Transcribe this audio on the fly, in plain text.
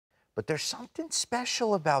But there's something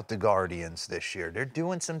special about the Guardians this year. They're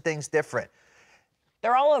doing some things different.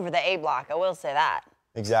 They're all over the A block, I will say that.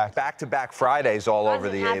 Exactly. Back-to-back Fridays all over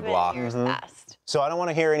the A block. So I don't want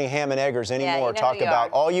to hear any ham and eggers anymore. you know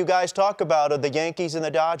All you guys talk about are the Yankees and the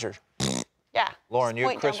Dodgers. Yeah. Lauren, you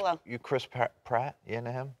Chris Pratt? You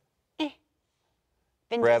into him?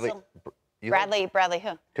 Bradley. Bradley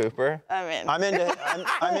who? Cooper? I'm into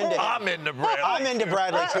Bradley. I'm into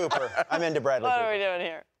Bradley Cooper. I'm into Bradley Cooper. What are we doing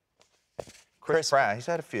here? Chris Pratt, he's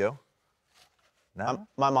had a few. No?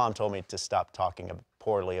 My mom told me to stop talking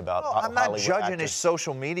poorly about I'm not Hollywood judging actors. his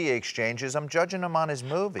social media exchanges. I'm judging him on his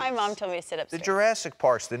movies. My mom told me to sit The upstairs. Jurassic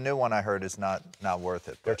Parks, the new one I heard, is not worth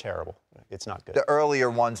it. They're terrible. It's not good. The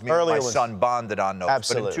earlier ones, me and my son bonded on those.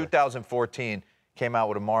 Absolutely. But in 2014, came out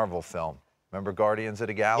with a Marvel film. Remember Guardians of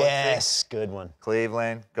the Galaxy? Yes, good one.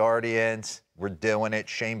 Cleveland, Guardians, we're doing it.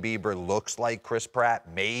 Shane Bieber looks like Chris Pratt,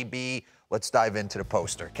 maybe. Let's dive into the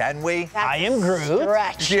poster, can we? I am Groot.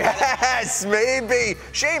 Stretch. Yes, maybe.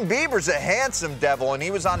 Shane Bieber's a handsome devil, and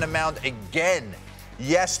he was on the mound again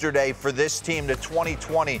yesterday for this team, the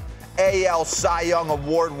 2020 AL Cy Young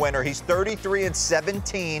Award winner. He's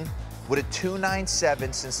 33-17 with a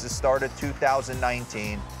 2.97 since the start of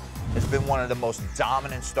 2019. Has been one of the most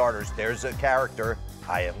dominant starters. There's a character.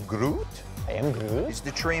 I am Groot. I am Groot. He's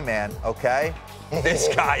the tree man, okay? This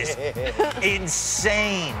guy's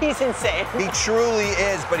insane. He's insane. He truly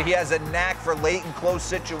is, but he has a knack for late and close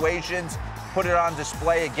situations. Put it on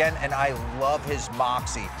display again, and I love his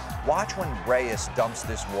moxie. Watch when Reyes dumps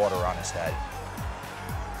this water on his head.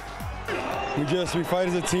 We fight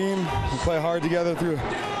as a team. We play hard together through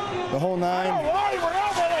the whole nine.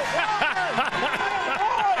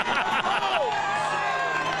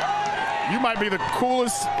 You might be the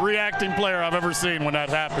coolest reacting player I've ever seen when that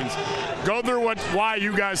happens. Go through why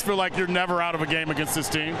you guys feel like you're never out of a game against this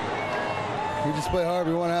team. We just play hard.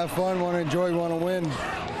 We want to have fun, want to enjoy, want to win.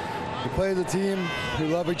 We play as a team. We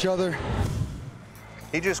love each other.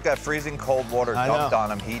 He just got freezing cold water dumped on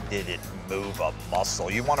him. He didn't move a muscle.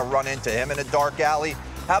 You want to run into him in a dark alley?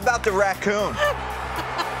 How about the raccoon?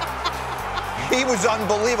 He was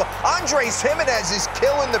unbelievable. Andres Jimenez is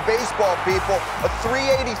killing the baseball, people. A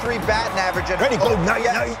 383 batting average and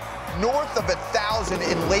north of 1,000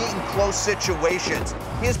 in late and close situations.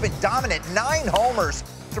 He has been dominant. 9 homers,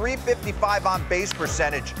 355 on base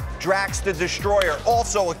percentage. Drax the Destroyer,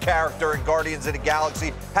 also a character in Guardians of the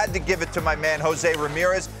Galaxy. Had to give it to my man, Jose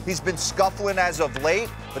Ramirez. He's been scuffling as of late,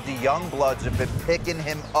 but the young bloods have been picking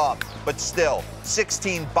him up. But still,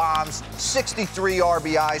 16 bombs, 63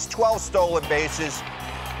 RBIs, 12 stolen bases.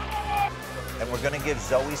 And we're going to give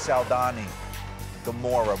Zoe Saldana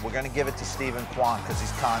Gamora. We're going to give it to Stephen Kwan because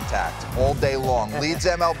he's contact all day long. Leads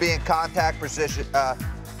MLB in contact percentage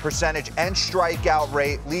and strikeout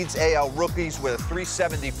rate. Leads AL rookies with a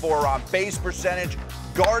 374 on base percentage.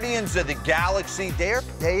 Guardians of the Galaxy,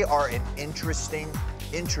 they are an interesting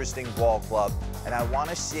ball club. And I want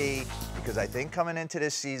to see, because I think coming into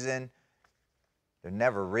this season, they're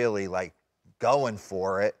never really like going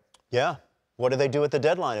for it. Yeah. What do they do at the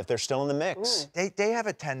deadline if they're still in the mix? They have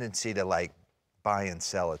a tendency to like buy and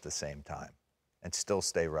sell at the same time and still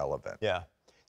stay relevant. Yeah.